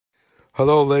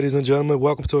Hello, ladies and gentlemen.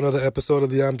 Welcome to another episode of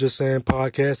the I'm Just Saying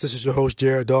podcast. This is your host,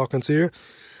 Jared Dawkins here.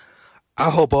 I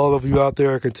hope all of you out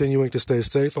there are continuing to stay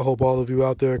safe. I hope all of you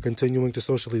out there are continuing to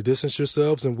socially distance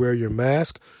yourselves and wear your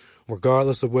mask,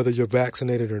 regardless of whether you're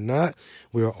vaccinated or not.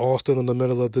 We are all still in the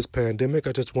middle of this pandemic.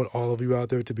 I just want all of you out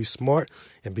there to be smart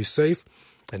and be safe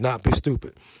and not be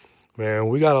stupid. Man,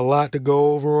 we got a lot to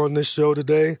go over on this show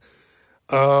today.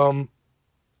 I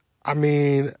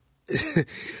mean,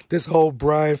 this whole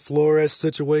Brian Flores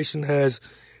situation has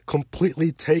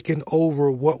completely taken over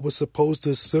what was supposed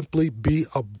to simply be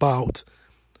about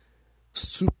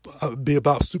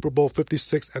Super Bowl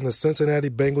 56 and the Cincinnati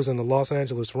Bengals and the Los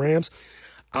Angeles Rams.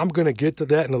 I'm going to get to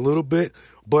that in a little bit,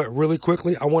 but really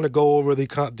quickly, I want to go over the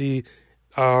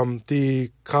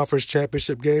conference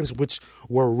championship games, which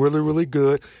were really, really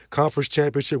good. Conference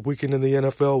championship weekend in the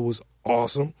NFL was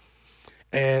awesome.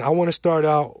 And I want to start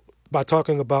out by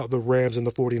talking about the Rams and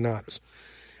the 49ers.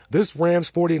 This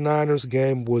Rams-49ers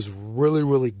game was really,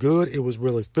 really good. It was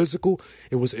really physical.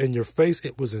 It was in your face.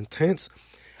 It was intense.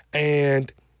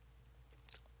 And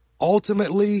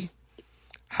ultimately,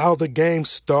 how the game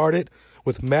started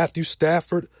with Matthew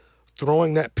Stafford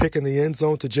throwing that pick in the end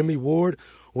zone to Jimmy Ward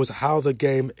was how the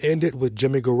game ended with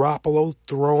Jimmy Garoppolo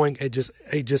throwing a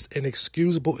just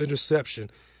inexcusable interception,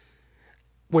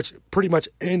 which pretty much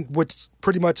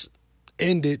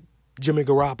ended Jimmy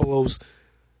Garoppolo's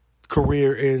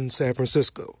career in San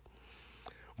Francisco.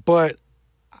 But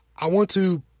I want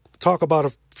to talk about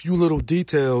a few little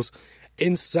details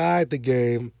inside the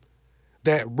game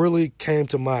that really came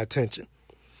to my attention.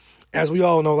 As we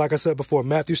all know, like I said before,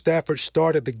 Matthew Stafford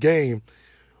started the game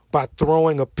by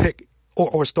throwing a pick,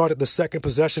 or started the second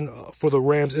possession for the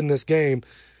Rams in this game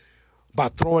by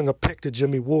throwing a pick to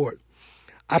Jimmy Ward.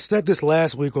 I said this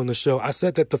last week on the show. I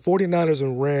said that the 49ers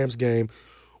and Rams game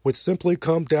would simply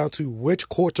come down to which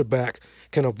quarterback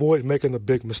can avoid making the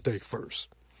big mistake first.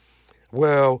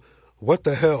 Well, what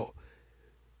the hell?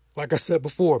 Like I said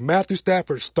before, Matthew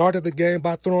Stafford started the game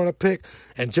by throwing a pick,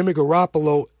 and Jimmy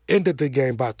Garoppolo ended the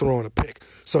game by throwing a pick.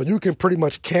 So you can pretty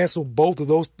much cancel both of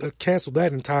those, cancel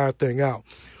that entire thing out.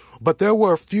 But there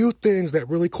were a few things that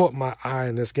really caught my eye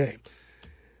in this game.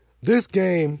 This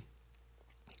game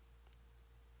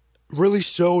really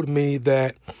showed me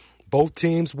that both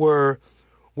teams were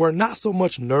not so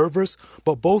much nervous,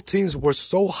 but both teams were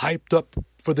so hyped up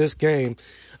for this game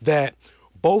that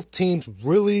both teams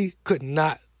really could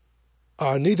not,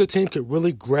 neither team could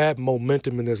really grab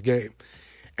momentum in this game.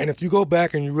 And if you go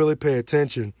back and you really pay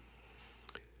attention,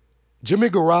 Jimmy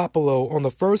Garoppolo, on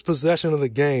the first possession of the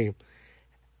game,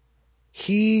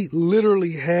 he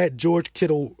literally had George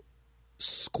Kittle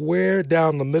square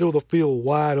down the middle of the field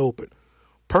wide open.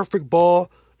 Perfect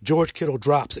ball. George Kittle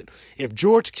drops it. If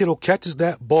George Kittle catches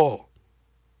that ball,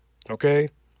 okay,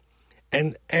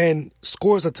 and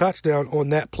scores a touchdown on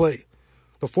that play,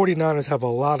 the 49ers have a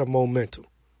lot of momentum.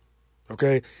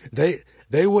 Okay?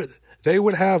 They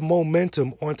would have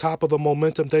momentum on top of the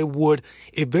momentum they would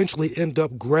eventually end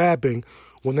up grabbing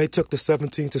when they took the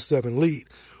 17-7 lead.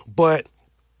 But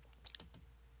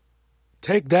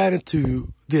take that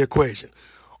into the equation.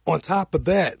 On top of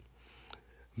that,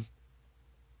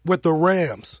 with the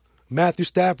Rams, Matthew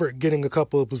Stafford getting a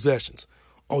couple of possessions.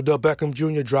 Odell Beckham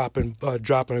Jr. dropping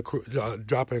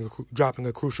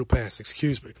a crucial pass.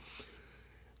 Excuse me.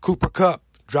 Cooper Kupp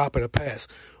dropping a pass.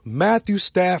 Matthew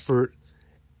Stafford,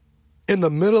 in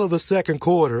the middle of the second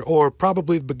quarter, or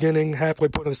probably the beginning, halfway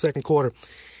point of the second quarter,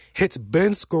 hits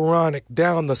Ben Skoranek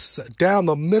down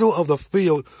the middle of the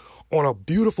field on a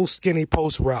beautiful skinny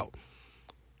post route,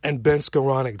 and Ben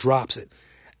Skoranek drops it.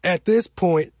 At this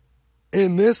point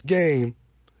in this game,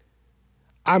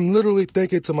 I'm literally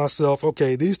thinking to myself,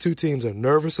 okay, these two teams are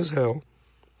nervous as hell.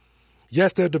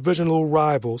 Yes, they're divisional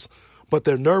rivals, but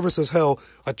they're nervous as hell.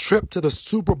 A trip to the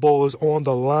Super Bowl is on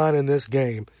the line in this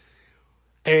game.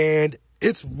 And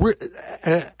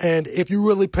and if you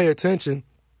really pay attention,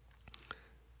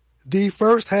 the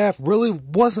first half really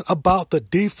wasn't about the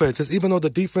defenses, even though the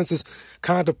defenses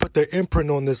kind of put their imprint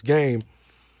on this game.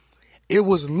 It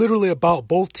was literally about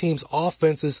both teams'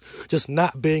 offenses just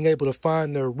not being able to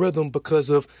find their rhythm because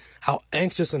of how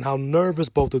anxious and how nervous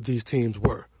both of these teams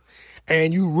were.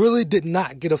 And you really did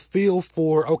not get a feel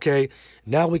for, okay,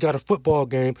 now we got a football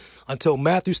game until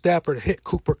Matthew Stafford hit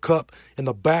Cooper Kupp in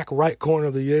the back right corner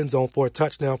of the end zone for a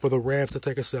touchdown for the Rams to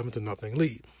take a 7-0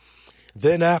 lead.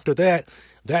 Then after that,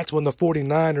 that's when the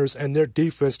 49ers and their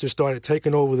defense just started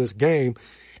taking over this game.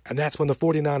 And that's when the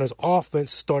 49ers offense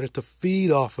started to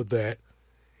feed off of that.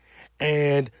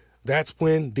 And that's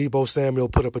when Deebo Samuel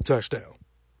put up a touchdown.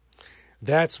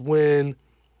 That's when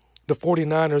the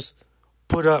 49ers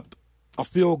put up a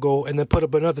field goal, and then put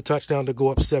up another touchdown to go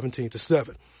up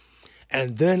 17-7.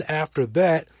 And then after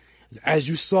that, as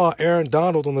you saw Aaron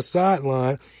Donald on the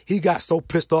sideline, he got so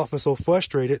pissed off and so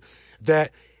frustrated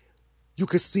that you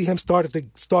could see him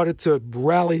started to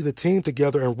rally the team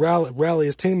together and rally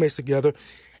his teammates together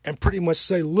and pretty much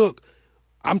say, look,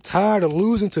 I'm tired of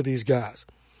losing to these guys.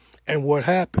 And what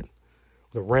happened?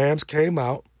 The Rams came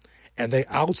out and they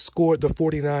outscored the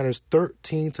 49ers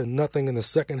 13-0 in the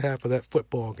second half of that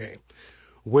football game,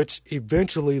 which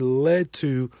eventually led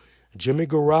to Jimmy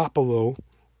Garoppolo,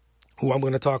 who I'm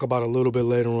going to talk about a little bit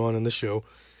later on in the show.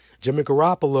 Jimmy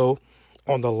Garoppolo,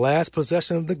 on the last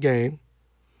possession of the game,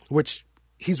 which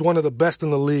he's one of the best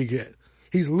in the league at.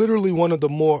 He's literally one of the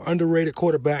more underrated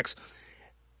quarterbacks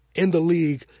in the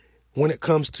league when it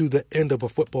comes to the end of a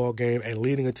football game and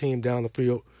leading a team down the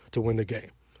field to win the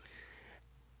game.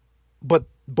 But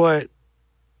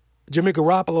Jimmy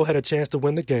Garoppolo had a chance to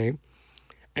win the game,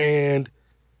 and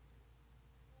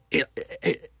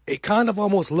it kind of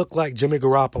almost looked like Jimmy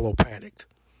Garoppolo panicked.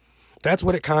 That's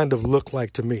what it kind of looked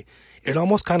like to me. It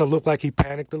almost kind of looked like he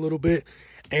panicked a little bit,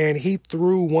 and he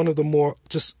threw one of the more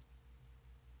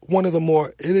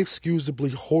inexcusably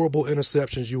horrible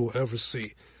interceptions you will ever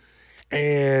see.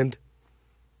 And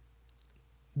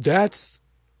that's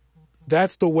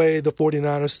the way the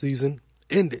 49ers season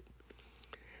ended.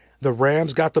 The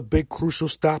Rams got the big crucial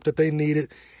stop that they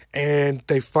needed, and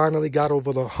they finally got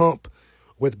over the hump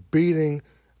with beating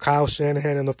Kyle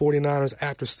Shanahan and the 49ers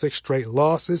after 6 straight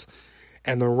losses.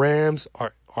 And the Rams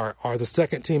are the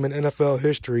second team in NFL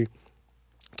history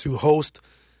to host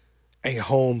a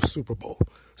home Super Bowl.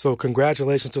 So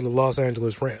congratulations to the Los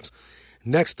Angeles Rams.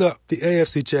 Next up, the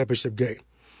AFC Championship game.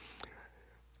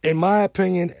 In my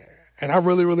opinion, and I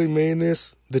really, really mean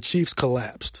this, the Chiefs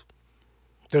collapsed.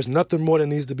 There's nothing more that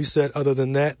needs to be said other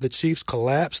than that. The Chiefs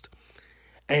collapsed.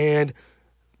 And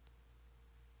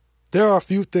there are a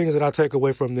few things that I take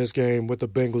away from this game with the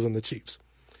Bengals and the Chiefs.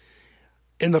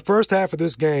 In the first half of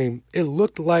this game, it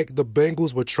looked like the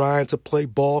Bengals were trying to play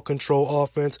ball control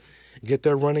offense, get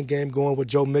their running game going with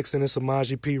Joe Mixon and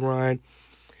Samaje Perine.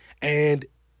 And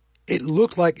it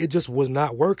looked like it just was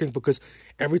not working because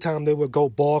every time they would go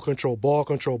ball control,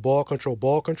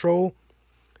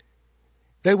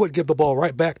 they would give the ball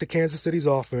right back to Kansas City's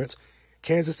offense.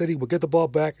 Kansas City would get the ball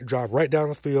back, drive right down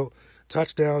the field,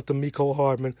 touchdown to Mecole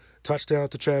Hardman, touchdown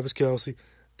to Travis Kelce,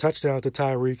 touchdown to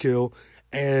Tyreek Hill,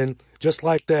 and just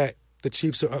like that, the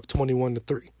Chiefs are up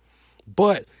 21-3.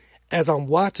 But as I'm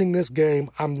watching this game,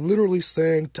 I'm literally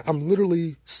saying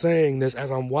this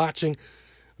as I'm watching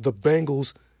the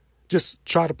Bengals just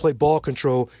try to play ball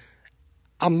control.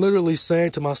 I'm literally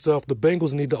saying to myself, the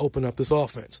Bengals need to open up this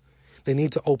offense. They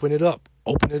need to open it up,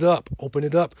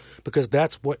 because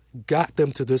that's what got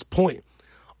them to this point.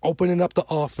 Opening up the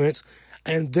offense,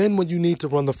 and then when you need to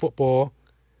run the football,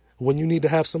 when you need to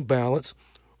have some balance,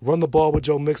 run the ball with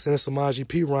Joe Mixon and Samaje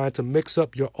Perine to mix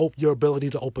up your ability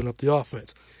to open up the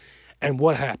offense. And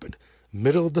what happened?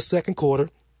 Middle of the second quarter,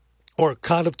 or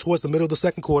kind of towards the middle of the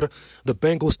second quarter, the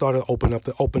Bengals started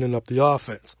opening up the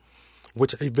offense,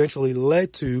 which eventually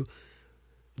led to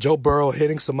Joe Burrow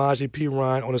hitting Samaje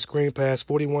Perine on a screen pass,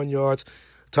 41 yards,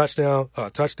 touchdown.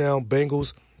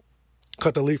 Bengals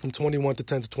cut the lead from 21-10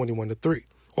 to 21-3,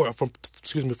 or from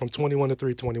 21-3,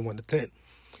 21-10.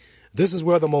 This is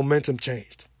where the momentum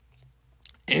changed.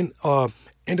 End of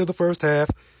the first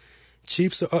half,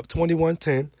 Chiefs are up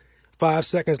 21-10, 5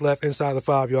 seconds left inside the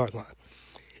 5-yard line.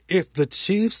 If the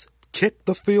Chiefs kicked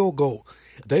the field goal,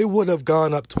 they would have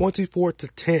gone up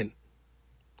 24-10.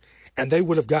 And they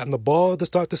would have gotten the ball to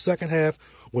start the second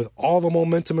half with all the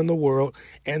momentum in the world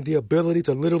and the ability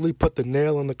to literally put the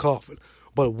nail in the coffin.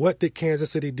 But what did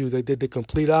Kansas City do? They did the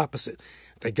complete opposite.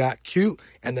 They got cute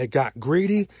and they got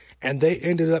greedy, and they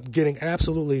ended up getting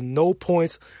absolutely no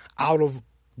points out of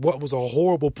what was a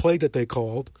horrible play that they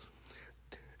called.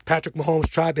 Patrick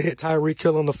Mahomes tried to hit Tyreek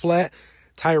Hill on the flat.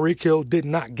 Tyreek Hill did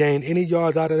not gain any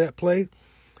yards out of that play.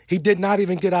 He did not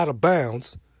even get out of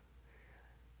bounds.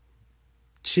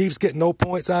 Chiefs get no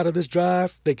points out of this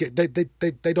drive. They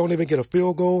don't even get a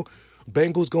field goal.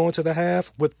 Bengals going to the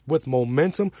half with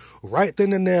momentum. Right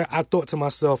then and there, I thought to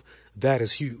myself, that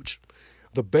is huge.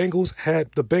 The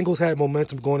Bengals had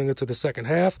momentum going into the second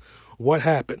half. What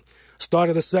happened? Start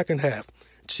of the second half.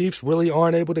 Chiefs really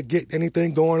aren't able to get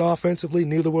anything going offensively.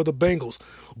 Neither were the Bengals.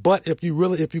 But if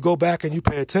you go back and you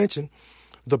pay attention,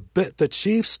 the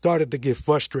Chiefs started to get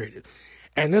frustrated.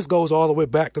 And this goes all the way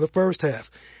back to the first half.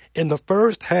 In the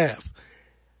first half,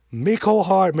 Mecole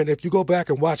Hardman, if you go back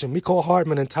and watch him, Mecole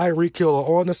Hardman and Tyreek Hill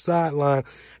are on the sideline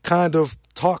kind of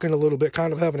talking a little bit,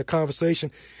 kind of having a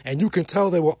conversation, and you can tell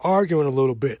they were arguing a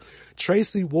little bit.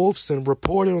 Tracy Wolfson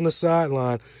reported on the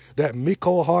sideline that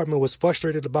Mecole Hardman was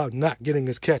frustrated about not getting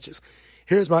his catches.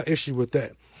 Here's my issue with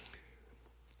that.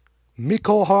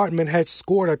 Mecole Hardman had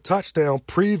scored a touchdown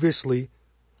previously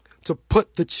to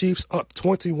put the Chiefs up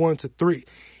 21-3.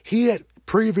 He had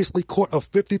previously caught a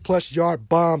 50-plus yard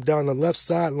bomb down the left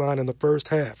sideline in the first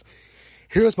half.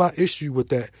 Here's my issue with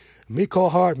that.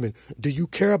 Mecole Hardman, do you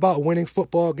care about winning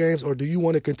football games, or do you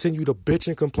want to continue to bitch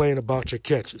and complain about your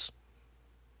catches?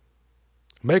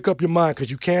 Make up your mind,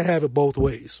 because you can't have it both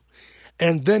ways.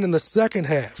 And then in the second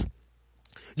half,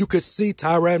 you could see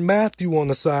Tyrann Mathieu on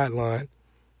the sideline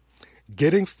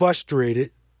getting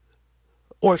frustrated,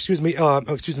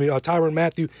 Tyrann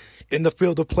Mathieu in the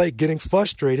field of play getting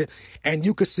frustrated, and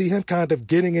you could see him kind of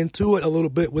getting into it a little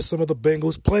bit with some of the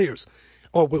Bengals players,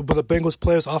 or with the Bengals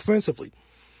players offensively.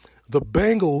 The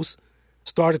Bengals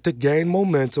started to gain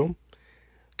momentum,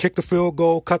 kick the field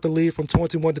goal, cut the lead from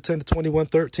 21-10 to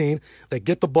 21-13. They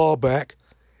get the ball back,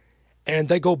 and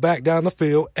they go back down the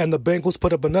field, and the Bengals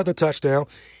put up another touchdown,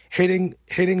 hitting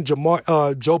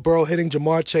Joe Burrow, hitting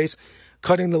Jamar Chase,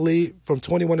 cutting the lead from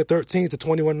 21-13 to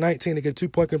 21-19 to get a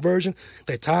 2-point conversion.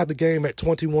 They tied the game at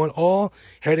 21-all,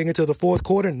 heading into the fourth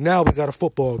quarter. Now we got a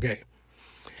football game.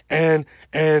 And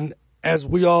as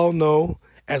we all know,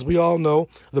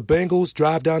 the Bengals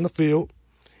drive down the field,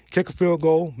 kick a field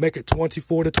goal, make it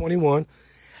 24-21.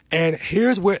 And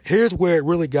here's where it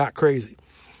really got crazy.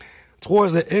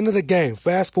 Towards the end of the game,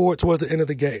 fast forward towards the end of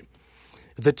the game,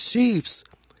 the Chiefs,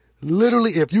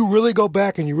 literally, if you really go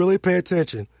back and you really pay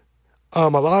attention, a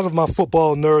lot of my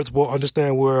football nerds will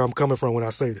understand where I'm coming from when I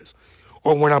say this,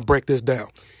 or when I break this down.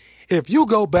 If you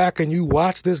go back and you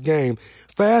watch this game,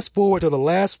 fast forward to the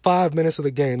last 5 minutes of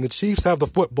the game, the Chiefs have the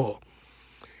football.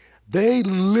 They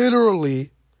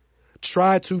literally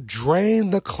tried to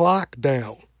drain the clock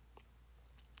down.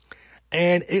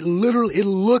 And it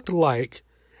looked like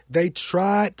they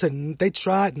tried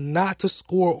not to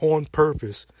score on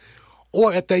purpose.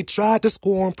 Or if they tried to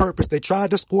score on purpose, they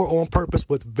tried to score on purpose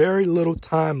with very little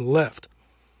time left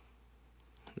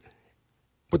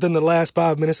within the last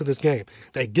 5 minutes of this game.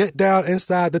 They get down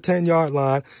inside the 10-yard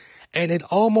line, and it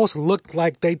almost looked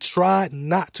like they tried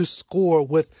not to score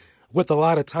with a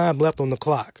lot of time left on the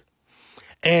clock.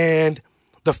 And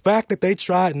the fact that they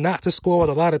tried not to score with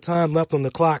a lot of time left on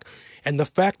the clock, and the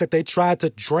fact that they tried to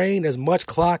drain as much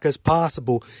clock as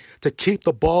possible to keep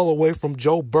the ball away from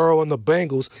Joe Burrow and the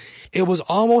Bengals, it was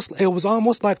almost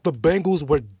like the Bengals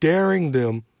were daring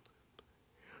them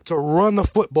to run the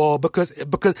football because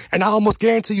and I almost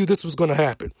guarantee you this was going to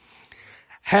happen.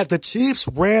 Had the Chiefs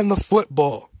ran the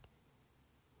football,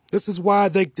 this is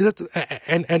why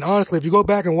and honestly, if you go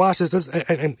back and watch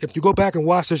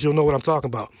this, you'll know what I'm talking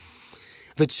about.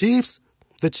 The Chiefs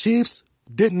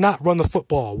did not run the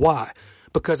football. Why?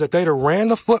 Because if they'd have ran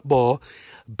the football,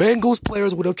 Bengals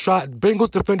defenders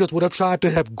would have tried to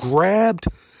have grabbed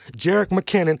Jerick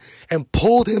McKinnon and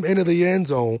pulled him into the end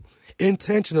zone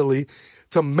intentionally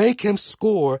to make him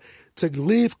score, to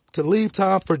leave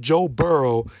time for Joe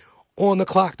Burrow on the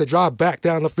clock to drive back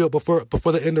down the field before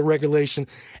the end of regulation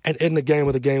and end the game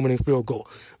with a game-winning field goal.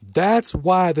 That's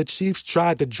why the Chiefs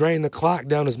tried to drain the clock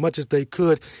down as much as they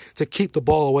could to keep the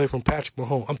ball away from Patrick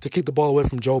Mahomes, to keep the ball away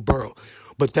from Joe Burrow.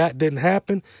 But that didn't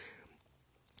happen.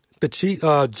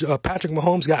 Patrick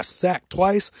Mahomes got sacked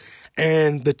twice,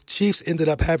 and the Chiefs ended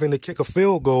up having to kick a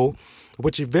field goal,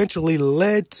 which eventually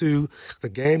led to the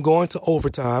game going to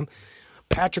overtime.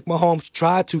 Patrick Mahomes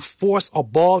tried to force a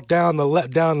ball down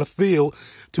the field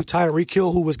to Tyreek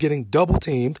Hill, who was getting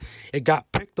double-teamed. It got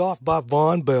picked off by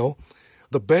Von Bell.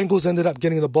 The Bengals ended up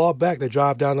getting the ball back. They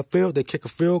drive down the field. They kick a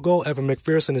field goal. Evan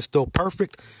McPherson is still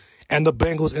perfect. And the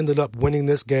Bengals ended up winning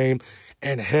this game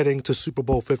and heading to Super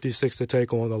Bowl 56 to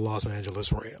take on the Los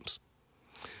Angeles Rams.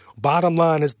 Bottom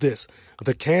line is this.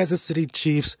 The Kansas City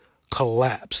Chiefs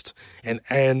collapsed.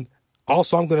 And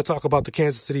also, I'm going to talk about the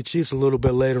Kansas City Chiefs a little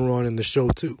bit later on in the show,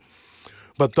 too.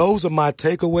 But those are my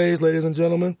takeaways, ladies and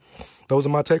gentlemen. Those are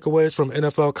my takeaways from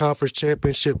NFL Conference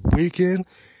Championship weekend.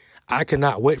 I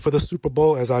cannot wait for the Super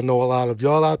Bowl, as I know a lot of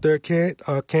y'all out there can't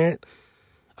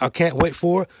wait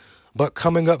for. But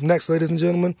coming up next, ladies and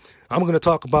gentlemen, I'm going to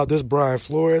talk about this Brian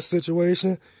Flores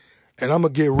situation, and I'm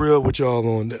going to get real with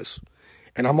y'all on this.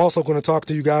 And I'm also going to talk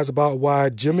to you guys about why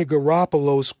Jimmy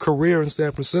Garoppolo's career in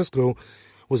San Francisco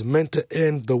was meant to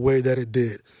end the way that it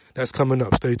did. That's coming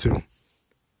up. Stay tuned.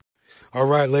 All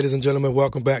right, ladies and gentlemen,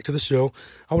 welcome back to the show.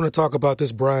 I want to talk about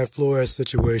this Brian Flores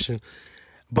situation.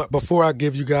 But before I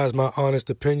give you guys my honest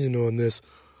opinion on this,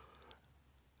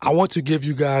 I want to give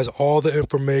you guys all the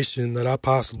information that I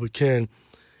possibly can,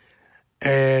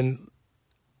 and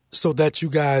so that you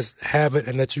guys have it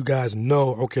and that you guys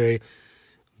know, okay,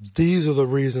 these are the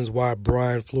reasons why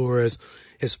Brian Flores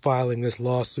is filing this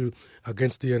lawsuit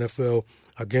against the NFL,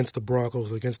 against the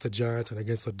Broncos, against the Giants, and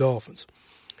against the Dolphins.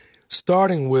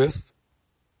 Starting with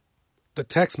the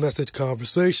text message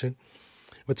conversation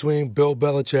between Bill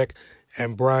Belichick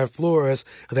and Brian Flores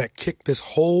that kicked this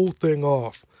whole thing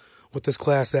off with this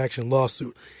class action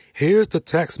lawsuit. Here's the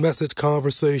text message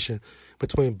conversation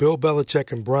between Bill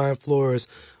Belichick and Brian Flores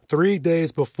 3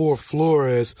 days before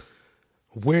Flores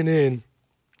went in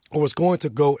or was going to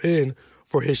go in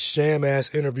for his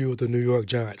sham-ass interview with the New York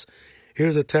Giants.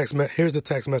 Here's the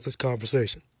text message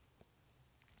conversation.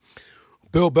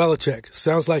 Bill Belichick,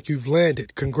 sounds like you've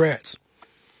landed. Congrats.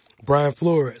 Brian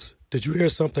Flores, did you hear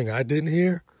something I didn't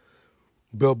hear?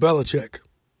 Bill Belichick,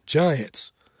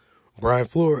 Giants. Brian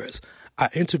Flores, I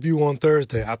interview on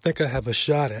Thursday. I think I have a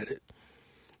shot at it.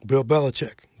 Bill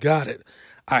Belichick, got it.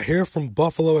 I hear from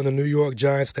Buffalo and the New York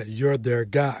Giants that you're their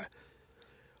guy.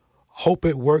 Hope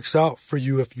it works out for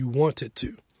you if you want it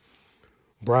to.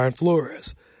 Brian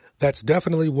Flores, that's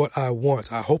definitely what I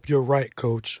want. I hope you're right,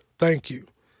 Coach. Thank you.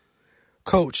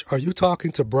 Coach, are you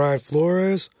talking to Brian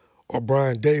Flores or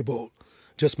Brian Daboll?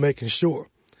 Just making sure.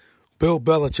 Bill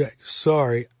Belichick,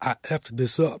 sorry, I effed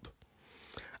this up.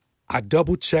 I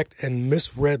double-checked and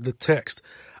misread the text.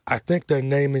 I think they're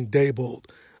naming Daboll.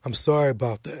 I'm sorry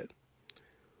about that.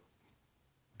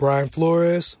 Brian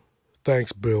Flores,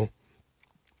 thanks, Bill.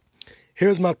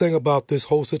 Here's my thing about this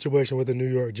whole situation with the New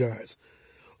York Giants.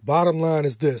 Bottom line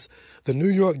is this. The New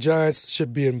York Giants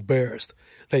should be embarrassed.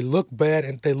 They look bad,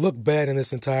 and they look bad in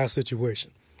this entire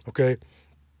situation, okay?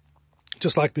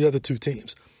 Just like the other two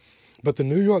teams. But the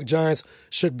New York Giants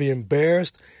should be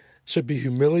embarrassed, should be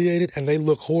humiliated, and they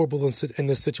look horrible in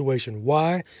this situation.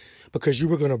 Why? Because you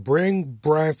were going to bring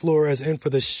Brian Flores in for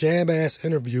this sham-ass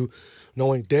interview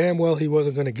knowing damn well he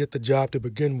wasn't going to get the job to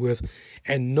begin with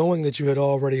and knowing that you had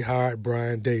already hired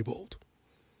Brian Daboll.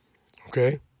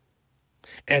 Okay?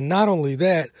 And not only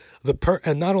that,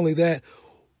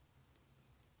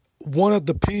 one of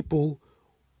the people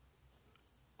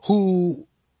who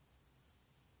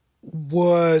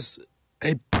was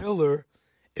a pillar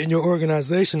in your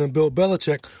organization, and Bill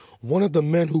Belichick, one of the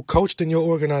men who coached in your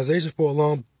organization for a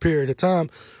long period of time,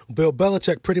 Bill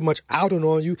Belichick pretty much outed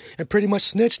on you and pretty much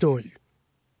snitched on you.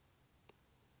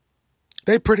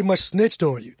 They pretty much snitched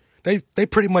on you. They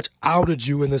pretty much outed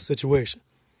you in this situation.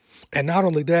 And not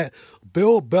only that,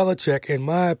 Bill Belichick, in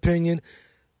my opinion,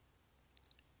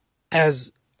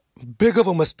 as big of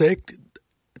a mistake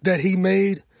that he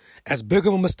made, as big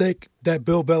of a mistake that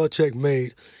Bill Belichick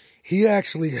made, he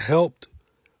actually helped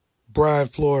Brian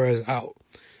Flores out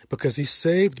because he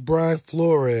saved Brian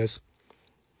Flores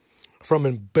from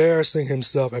embarrassing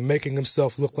himself and making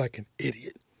himself look like an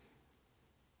idiot.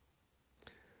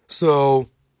 So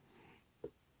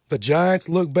the Giants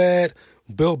look bad.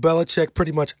 Bill Belichick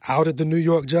pretty much outed the New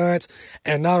York Giants.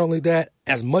 And not only that,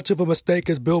 as much of a mistake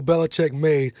as Bill Belichick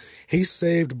made, he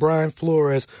saved Brian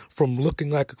Flores from looking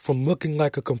like a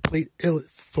complete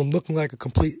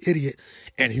idiot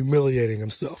and humiliating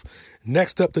himself.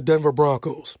 Next up, the Denver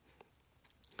Broncos.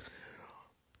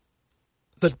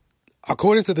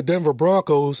 According to the Denver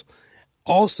Broncos,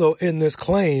 also in this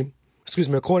claim,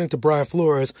 according to Brian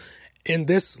Flores, in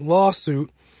this lawsuit,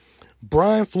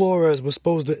 Brian Flores was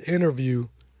supposed to interview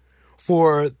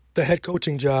for the head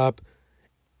coaching job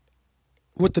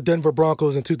with the Denver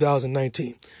Broncos in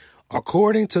 2019.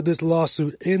 According to this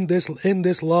lawsuit, in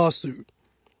this lawsuit,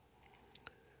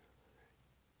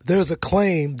 there's a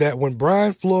claim that when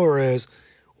Brian Flores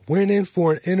went in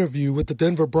for an interview with the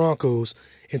Denver Broncos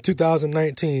in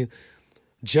 2019,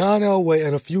 John Elway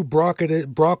and a few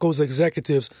Broncos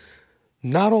executives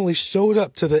not only showed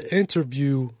up to the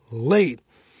interview late,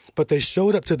 but they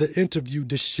showed up to the interview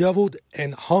disheveled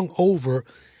and hungover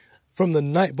from the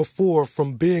night before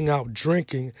from being out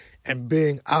drinking and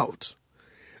being out.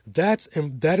 That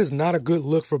is not a good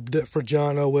look for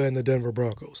John Elway and the Denver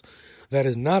Broncos. That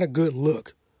is not a good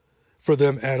look for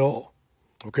them at all.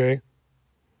 Okay?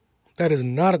 That is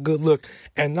not a good look.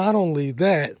 And not only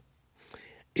that,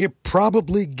 it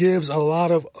probably gives a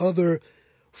lot of other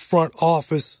front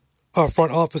offices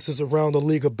around the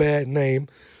league a bad name,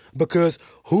 because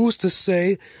who's to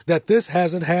say that this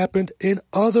hasn't happened in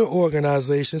other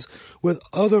organizations with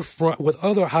other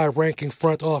high-ranking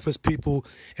front office people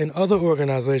in other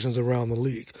organizations around the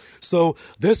league. So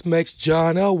this makes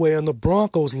John Elway and the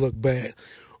Broncos look bad.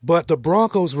 But the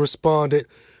Broncos responded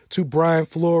to Brian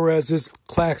Flores'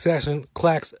 class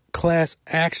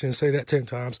action, say that 10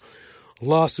 times,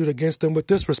 lawsuit against them with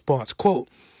this response, quote,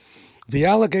 "The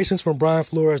allegations from Brian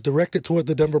Flores directed towards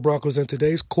the Denver Broncos in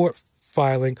today's court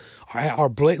filing are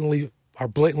blatantly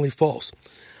false.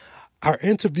 Our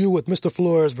interview with Mr.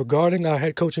 Flores regarding our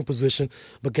head coaching position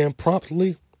began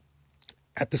promptly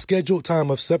at the scheduled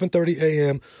time of 7:30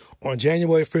 a.m. on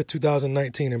January 5th,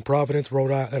 2019 in Providence,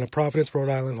 Rhode Island, in a Providence, Rhode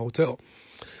Island hotel.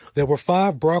 There were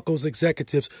 5 Broncos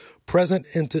executives present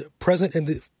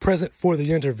for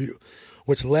the interview,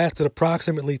 which lasted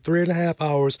approximately 3.5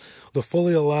 hours, the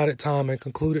fully allotted time, and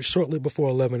concluded shortly before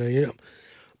 11 a.m.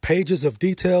 Pages of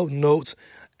detailed notes,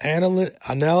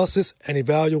 analysis, and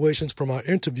evaluations from our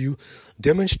interview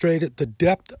demonstrated the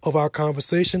depth of our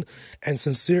conversation and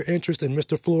sincere interest in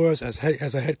Mr. Flores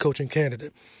as a head coaching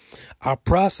candidate. Our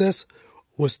process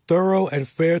was thorough and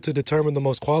fair to determine the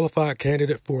most qualified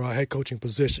candidate for our head coaching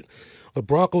position. The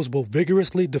Broncos will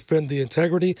vigorously defend the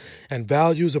integrity and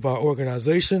values of our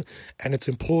organization and its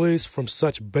employees from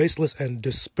such baseless and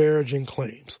disparaging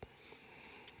claims."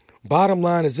 Bottom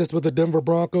line is this with the Denver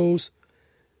Broncos: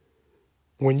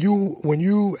 when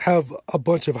you have a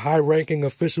bunch of high-ranking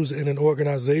officials in an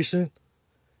organization,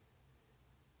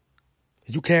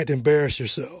 you can't embarrass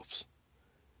yourselves.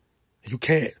 You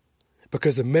can't,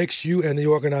 because it makes you and the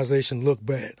organization look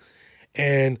bad.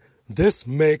 And this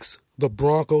makes the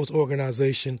Broncos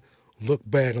organization look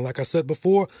bad. And like I said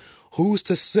before, who's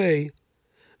to say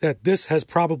that this has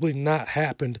probably not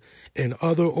happened in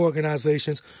other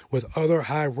organizations with other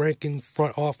high-ranking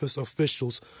front office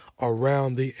officials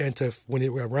around the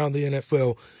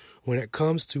NFL when it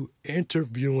comes to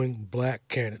interviewing black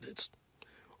candidates?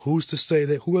 Who's to say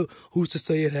it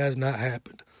has not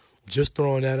happened? Just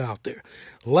throwing that out there.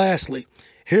 Lastly,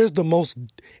 here's the most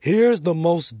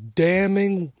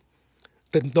damning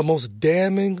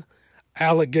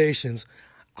allegations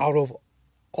out of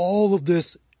all of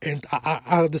this, and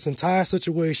out of this entire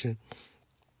situation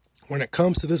when it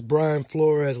comes to this Brian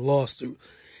Flores lawsuit,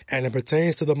 and it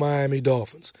pertains to the Miami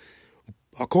Dolphins.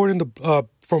 According to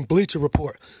from Bleacher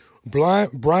Report,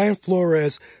 Brian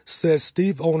Flores says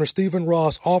owner Stephen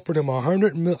Ross offered him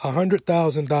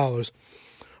 $100,000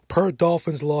 per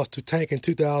Dolphins loss to Tank in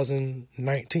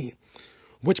 2019,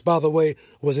 which, by the way,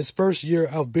 was his first year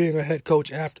of being a head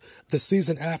coach after the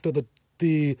season after the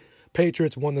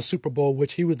Patriots won the Super Bowl,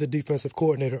 which he was the defensive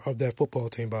coordinator of that football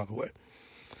team, by the way.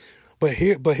 But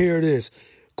here it is.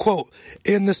 Quote,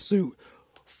 "In the suit,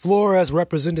 Flores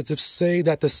representatives say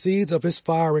that the seeds of his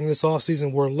firing this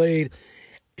offseason were laid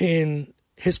in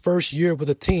his first year with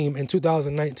the team in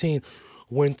 2019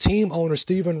 when team owner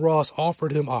Stephen Ross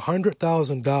offered him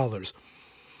 $100,000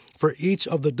 for each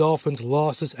of the Dolphins'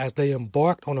 losses as they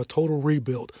embarked on a total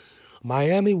rebuild.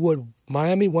 Miami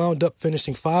wound up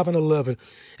finishing 5-11,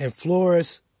 and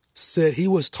Flores said he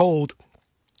was told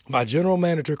by general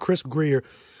manager Chris Grier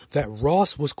that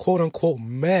Ross was quote-unquote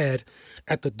mad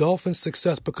at the Dolphins'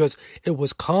 success because it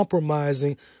was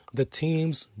compromising the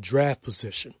team's draft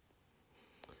position.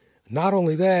 Not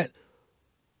only that,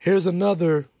 here's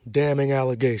another damning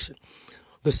allegation.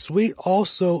 The suit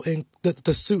also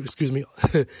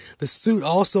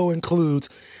includes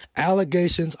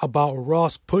allegations about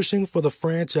Ross pushing for the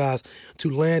franchise to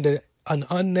land an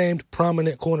unnamed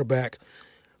prominent quarterback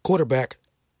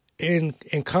in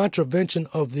contravention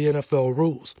of the NFL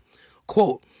rules.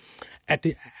 Quote,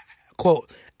 "After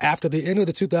the end of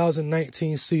the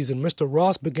 2019 season, Mr.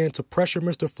 Ross began to pressure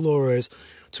Mr. Flores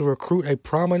to recruit a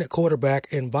prominent quarterback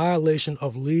in violation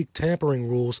of league tampering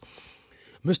rules.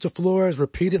 Mr. Flores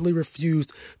repeatedly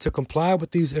refused to comply with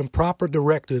these improper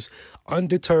directives.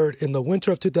 Undeterred, in the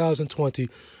winter of 2020,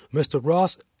 Mr.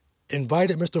 Ross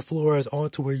invited Mr. Flores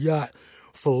onto a yacht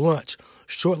for lunch.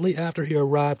 Shortly after he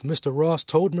arrived, Mr. Ross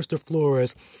told Mr.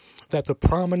 Flores that the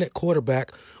prominent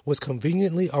quarterback was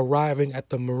conveniently arriving at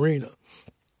the marina.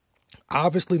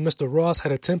 Obviously, Mr. Ross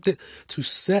had attempted to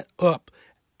set up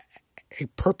a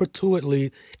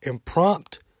perpetually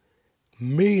impromptu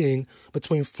meeting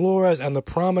between Flores and the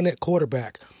prominent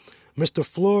quarterback. Mr.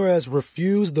 Flores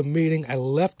refused the meeting and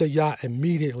left the yacht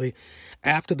immediately.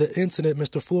 After the incident,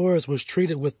 Mr. Flores was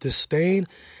treated with disdain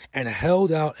and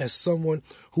held out as someone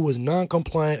who was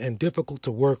non-compliant and difficult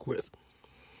to work with."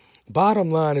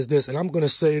 Bottom line is this, and I'm going to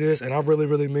say this, and I really,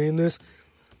 really mean this.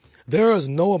 There is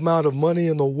no amount of money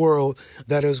in the world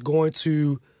that is going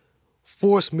to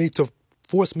force me to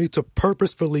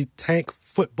purposefully tank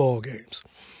football games.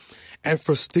 And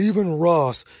for Stephen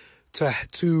Ross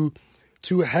to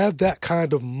have that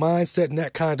kind of mindset and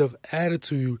that kind of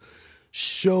attitude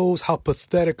shows how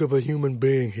pathetic of a human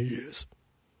being he is.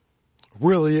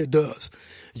 Really, it does.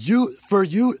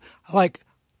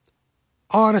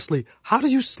 Honestly, how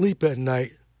do you sleep at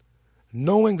night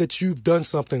knowing that you've done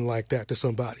something like that to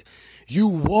somebody. You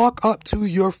walk up to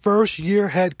your first year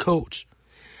head coach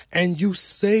and you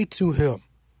say to him,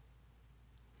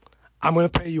 I'm going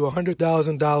to pay you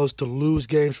 $100,000 to lose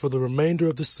games for the remainder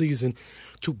of the season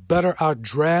to better our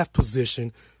draft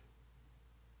position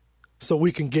so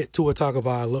we can get Tua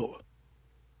Tagovailoa,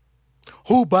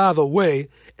 who, by the way,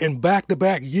 in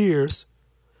back-to-back years,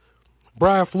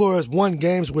 Brian Flores won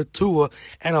games with Tua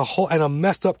and a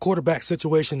messed up quarterback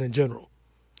situation in general.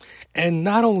 And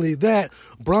not only that,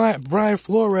 Brian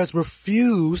Flores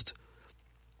refused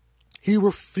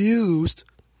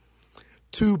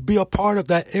to be a part of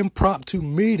that impromptu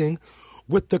meeting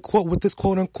with this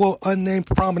quote unquote unnamed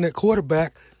prominent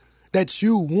quarterback that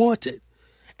you wanted.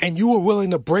 And you were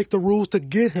willing to break the rules to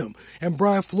get him. And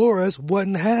Brian Flores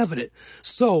wasn't having it.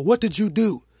 So what did you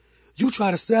do? You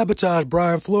try to sabotage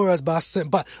Brian Flores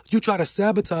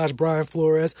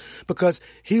because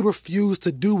he refused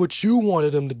to do what you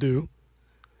wanted him to do,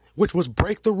 which was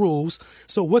break the rules.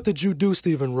 So what did you do,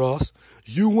 Stephen Ross?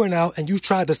 You went out and you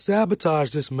tried to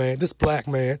sabotage this man, this black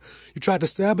man. You tried to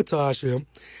sabotage him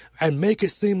and make it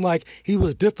seem like he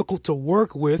was difficult to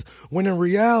work with, when in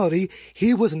reality,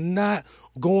 he was not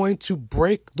going to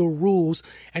break the rules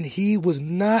and he was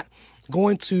not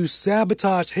going to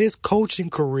sabotage his coaching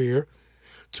career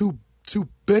to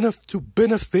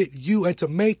benefit you and to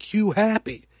make you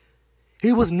happy.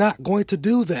 He was not going to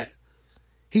do that.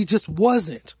 He just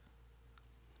wasn't.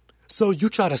 So you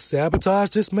try to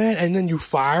sabotage this man and then you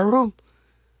fire him?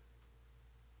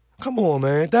 Come on,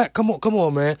 man. Come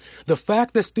on, man. The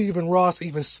fact that Stephen Ross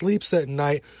even sleeps at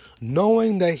night,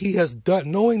 knowing that it's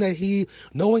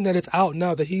out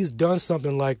now that he's done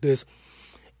something like this,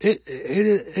 it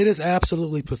is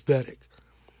absolutely pathetic.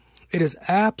 It is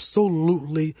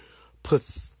absolutely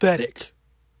pathetic.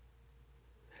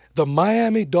 The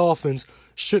Miami Dolphins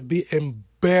should be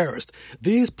embarrassed.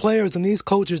 These players and these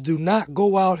coaches do not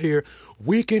go out here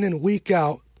week in and week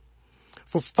out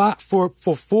for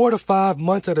 4 to 5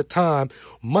 months at a time,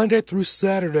 Monday through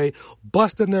Saturday,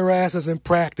 busting their asses in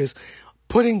practice,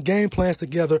 putting game plans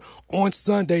together on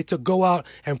Sunday to go out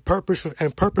and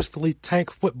purposefully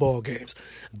tank football games.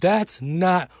 That's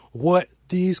not what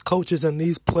these coaches and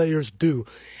these players do.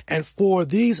 And for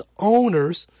these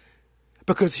owners,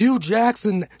 because Hugh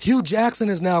Jackson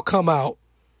has now come out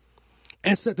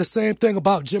and said the same thing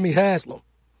about Jimmy Haslam,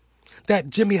 that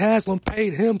Jimmy Haslam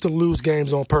paid him to lose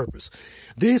games on purpose.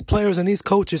 These players and these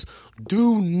coaches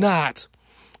do not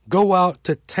go out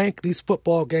to tank these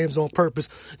football games on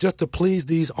purpose just to please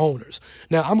these owners.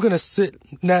 Now, I'm going to say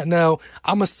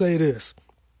this,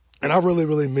 and I really,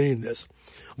 really mean this.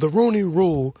 The Rooney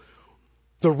Rule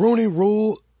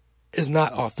is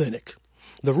not authentic.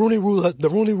 The Rooney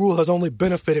Rule has only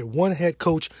benefited one head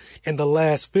coach in the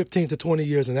last 15 to 20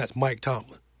 years, and that's Mike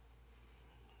Tomlin.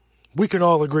 We can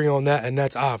all agree on that, and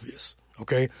that's obvious,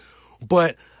 okay?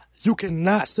 But you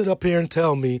cannot sit up here and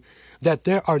tell me that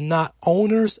there are not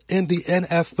owners in the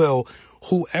NFL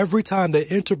who every time they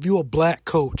interview a black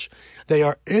coach, they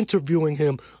are interviewing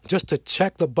him just to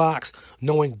check the box,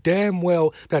 knowing damn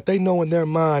well that they know in their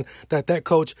mind that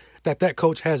coach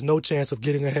has no chance of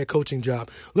getting a head coaching job.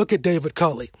 Look at David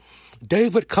Culley.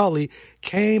 David Culley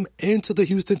came into the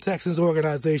Houston Texans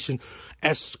organization.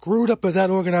 As screwed up as that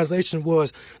organization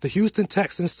was, the Houston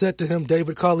Texans said to him,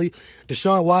 David Culley,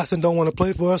 Deshaun Watson don't want to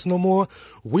play for us no more.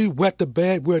 We wet the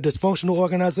bed. We're a dysfunctional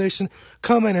organization.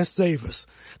 Come in and save us.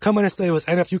 Come in and save us.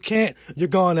 And if you can't, you're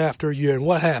gone after a year. And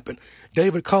what happened?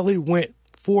 David Culley went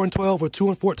 4-12 or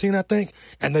 2-14, I think,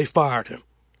 and they fired him.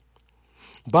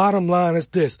 Bottom line is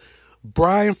this.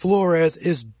 Brian Flores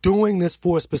is doing this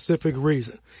for a specific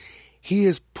reason. He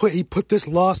put this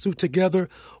lawsuit together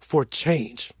for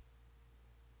change.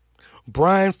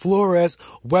 Brian Flores,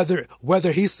 whether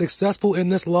he's successful in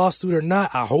this lawsuit or not,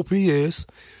 I hope he is.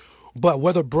 But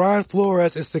whether Brian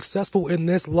Flores is successful in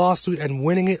this lawsuit and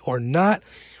winning it or not,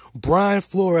 Brian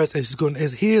Flores is going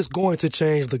to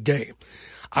change the game.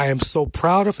 I am so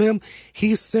proud of him.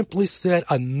 He simply said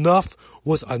enough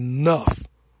was enough.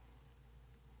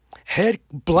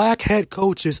 Black head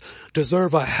coaches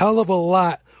deserve a hell of a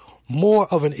lot more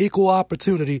of an equal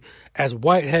opportunity as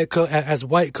white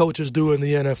coaches do in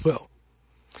the NFL.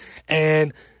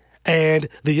 And the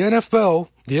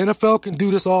NFL can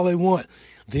do this all they want.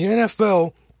 The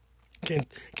NFL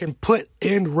can put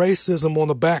end racism on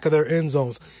the back of their end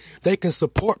zones. They can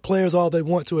support players all they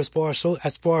want to as far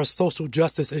as social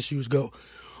justice issues go.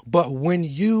 But when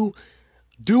you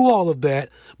do all of that,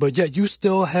 but yet you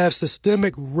still have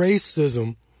systemic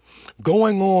racism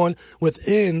going on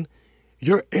within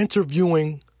your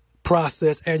interviewing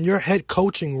process and your head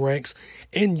coaching ranks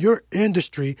in your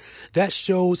industry, that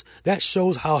shows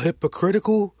how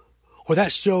hypocritical, or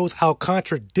that shows how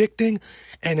contradicting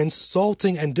and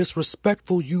insulting and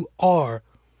disrespectful you are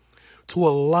to a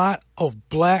lot of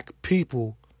black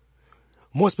people,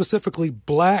 more specifically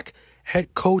black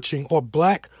head coaching or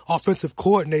black offensive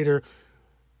coordinators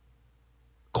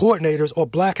or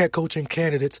black head coaching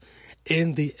candidates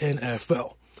in the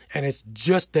NFL. And it's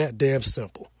just that damn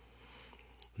simple.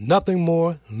 Nothing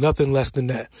more, nothing less than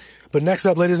that. But next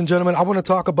up, ladies and gentlemen, I want to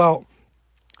talk about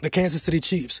the Kansas City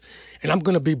Chiefs. And I'm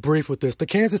going to be brief with this. The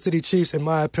Kansas City Chiefs, in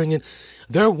my opinion,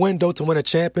 their window to win a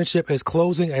championship is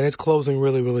closing, and it's closing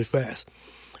really, really fast.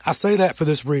 I say that for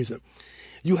this reason.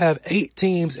 You have 8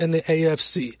 teams in the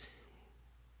AFC.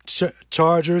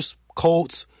 Chargers,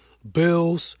 Colts,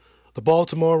 Bills, the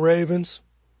Baltimore Ravens,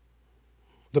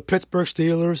 the Pittsburgh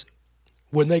Steelers,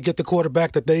 when they get the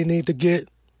quarterback that they need to get,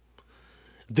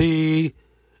 the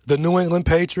New England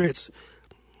Patriots,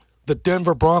 the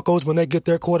Denver Broncos when they get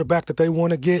their quarterback that they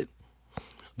want to get,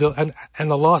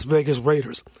 and the Las Vegas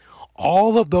Raiders.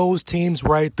 All of those teams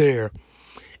right there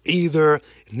either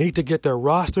need to get their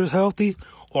rosters healthy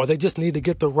or they just need to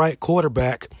get the right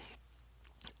quarterback.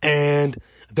 And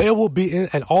they will be in,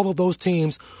 and all of those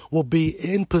teams will be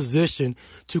in position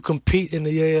to compete in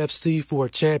the AFC for a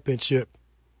championship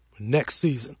next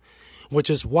season, which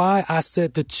is why I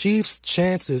said the Chiefs'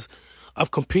 chances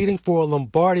of competing for a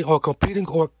Lombardi or competing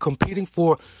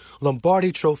for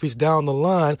Lombardi trophies down the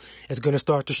line is going to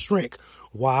start to shrink.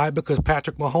 Why? Because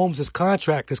Patrick Mahomes'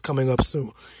 contract is coming up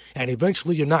soon. And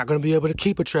eventually you're not going to be able to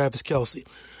keep a Travis Kelce.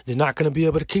 You're not going to be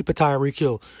able to keep a Tyreek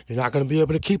Hill. You're not going to be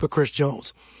able to keep a Chris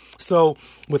Jones. So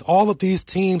with all of these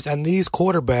teams and these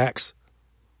quarterbacks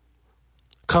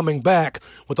coming back,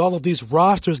 with all of these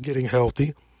rosters getting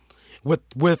healthy, with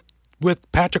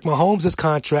Patrick Mahomes'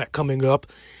 contract coming up,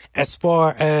 as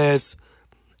far as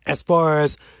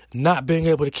not being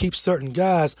able to keep certain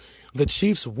guys, the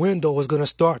Chiefs' window is going to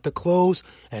start to close,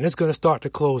 and it's going to start to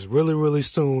close really, really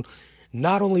soon,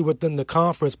 not only within the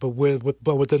conference, but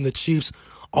within the Chiefs'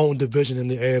 own division in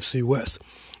the AFC West.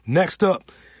 Next up,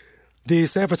 the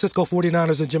San Francisco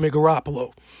 49ers and Jimmy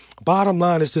Garoppolo. Bottom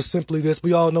line is just simply this.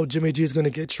 We all know Jimmy G is going to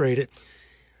get traded.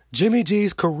 Jimmy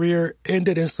G's career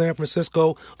ended in San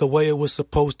Francisco the way it was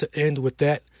supposed to end, with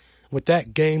that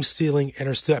game-sealing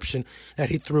interception that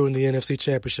he threw in the NFC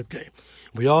Championship game.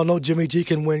 We all know Jimmy G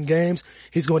can win games.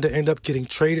 He's going to end up getting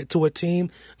traded to a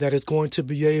team that is going to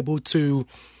be able to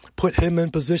put him in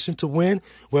position to win,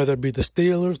 whether it be the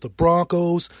Steelers, the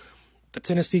Broncos, the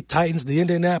Tennessee Titans, the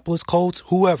Indianapolis Colts,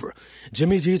 whoever.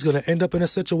 Jimmy G is going to end up in a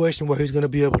situation where he's going to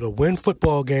be able to win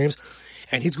football games,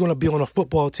 and he's going to be on a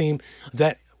football team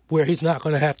where he's not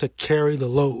going to have to carry the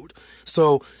load.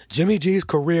 So Jimmy G's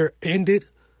career ended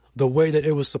the way that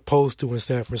it was supposed to in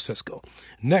San Francisco.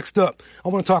 Next up, I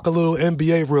want to talk a little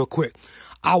NBA real quick.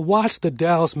 I watched the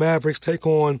Dallas Mavericks take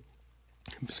on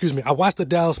the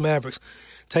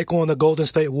Golden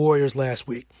State Warriors last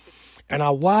week. And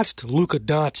I watched Luka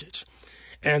Doncic.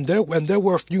 And there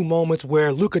were a few moments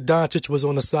where Luka Doncic was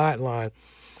on the sideline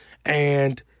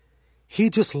and he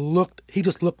just looked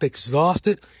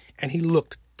exhausted and he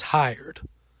looked tired.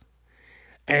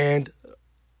 And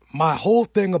my whole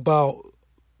thing about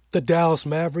the Dallas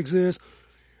Mavericks is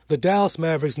the Dallas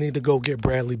Mavericks need to go get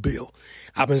Bradley Beal.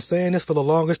 I've been saying this for the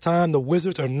longest time. The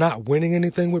Wizards are not winning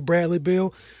anything with Bradley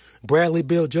Beal. Bradley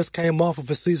Beal just came off of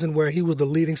a season where he was the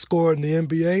leading scorer in the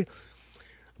NBA.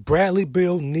 Bradley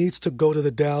Beal needs to go to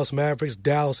the Dallas Mavericks.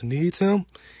 Dallas needs him.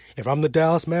 If I'm the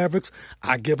Dallas Mavericks,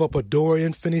 I give up a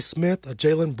Dorian Finney-Smith, a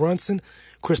Jalen Brunson,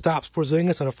 Kristaps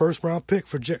Porzingis, and a first-round pick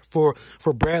for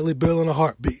Bradley Beal in a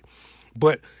heartbeat.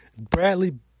 But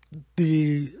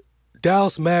the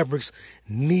Dallas Mavericks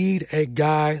need a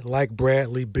guy like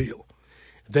Bradley Beal.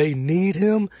 They need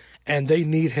him, and they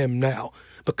need him now.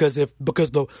 Because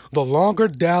the longer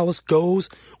Dallas goes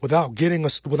without getting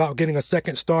a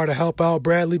second star to help out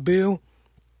Bradley Beal,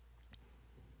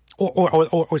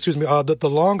 the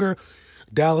longer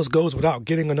Dallas goes without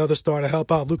getting another star to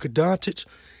help out Luka Doncic,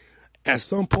 at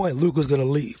some point Luka's going to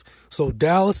leave. So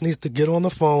Dallas needs to get on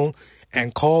the phone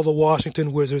and call the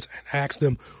Washington Wizards and ask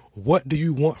them, what do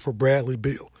you want for Bradley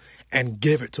Beal? And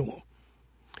give it to them.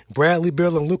 Bradley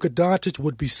Beal and Luka Doncic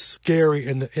would be scary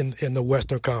in the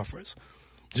Western Conference.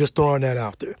 Just throwing that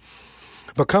out there.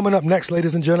 But coming up next,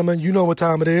 ladies and gentlemen, you know what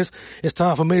time it is. It's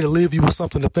time for me to leave you with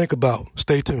something to think about.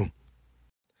 Stay tuned.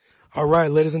 All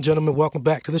right, ladies and gentlemen, welcome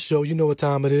back to the show. You know what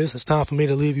time it is. It's time for me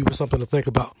to leave you with something to think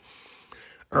about.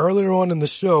 Earlier on in the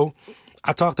show,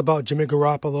 I talked about Jimmy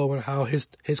Garoppolo and how his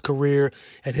career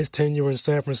and his tenure in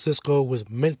San Francisco was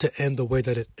meant to end the way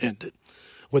that it ended.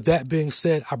 With that being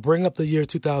said, I bring up the year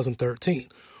 2013.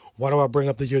 Why do I bring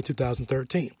up the year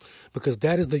 2013? Because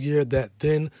that is the year that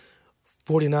then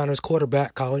 49ers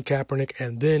quarterback Colin Kaepernick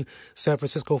and then San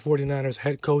Francisco 49ers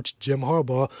head coach Jim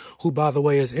Harbaugh, who, by the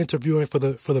way, is interviewing for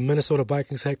the Minnesota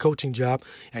Vikings head coaching job,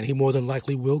 and he more than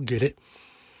likely will get it.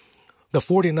 The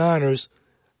 49ers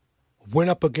went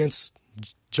up against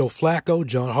Joe Flacco,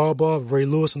 John Harbaugh, Ray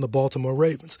Lewis, and the Baltimore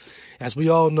Ravens. As we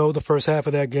all know, the first half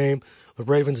of that game, the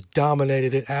Ravens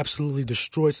dominated it, absolutely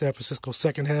destroyed San Francisco.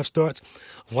 Second half starts,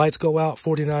 lights go out,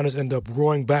 49ers end up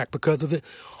roaring back because of it.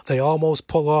 They almost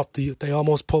pull off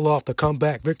the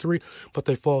comeback victory, but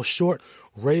they fall short.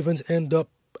 Ravens end up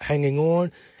hanging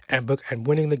on and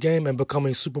winning the game and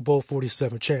becoming Super Bowl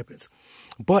 47 champions.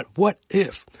 But what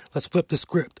if, let's flip the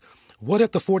script, what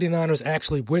if the 49ers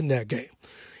actually win that game?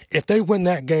 If they win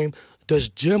that game, does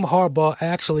Jim Harbaugh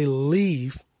actually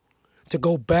leave to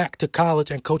go back to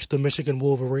college and coach the Michigan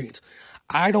Wolverines?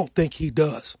 I don't think he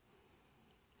does.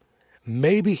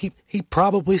 Maybe he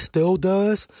probably still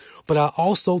does, but I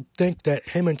also think that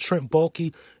him and Trent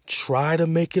Baalke try to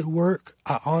make it work.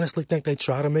 I honestly think they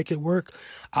try to make it work.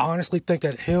 I honestly think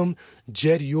that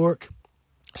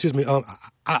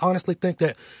I honestly think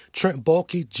that Trent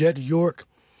Baalke, Jed York,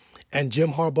 and Jim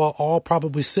Harbaugh all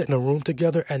probably sit in a room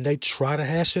together and they try to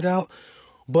hash it out,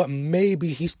 but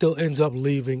maybe he still ends up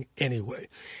leaving anyway.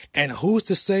 And who's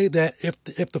to say that if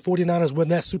the 49ers win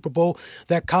that Super Bowl,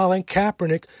 that Colin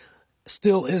Kaepernick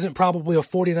still isn't probably a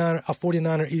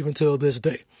 49er even till this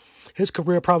day. His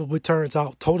career probably turns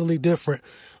out totally different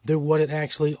than what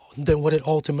it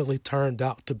ultimately turned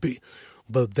out to be.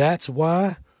 But that's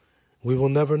why we will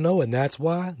never know, and that's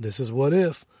why this is What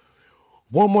If.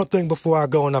 One more thing before I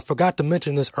go, and I forgot to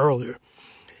mention this earlier.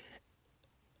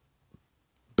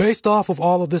 Based off of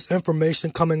all of this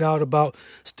information coming out about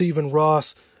Stephen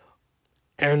Ross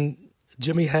and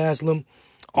Jimmy Haslam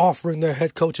offering their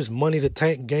head coaches money to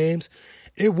tank games,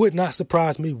 it would not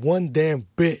surprise me one damn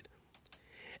bit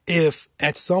if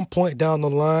at some point down the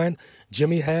line,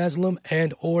 Jimmy Haslam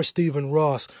and or Stephen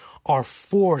Ross are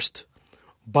forced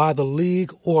by the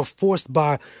league or forced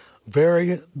by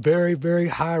very, very, very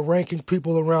high-ranking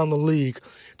people around the league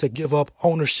to give up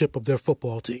ownership of their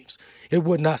football teams. It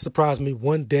would not surprise me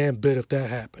one damn bit if that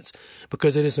happens,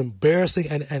 because it is embarrassing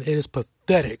and it is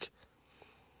pathetic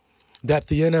that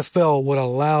the NFL would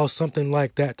allow something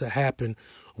like that to happen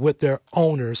with their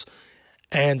owners,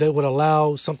 and they would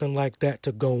allow something like that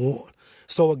to go on.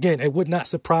 So again, it would not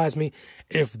surprise me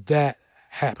if that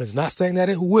happens. Not saying that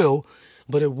it will,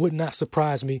 but it would not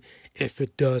surprise me if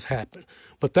it does happen.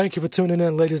 But thank you for tuning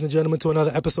in, ladies and gentlemen, to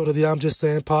another episode of the I'm Just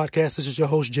Saying podcast. This is your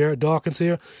host, Jared Dawkins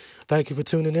here. Thank you for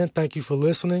tuning in. Thank you for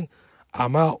listening.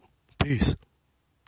 I'm out. Peace.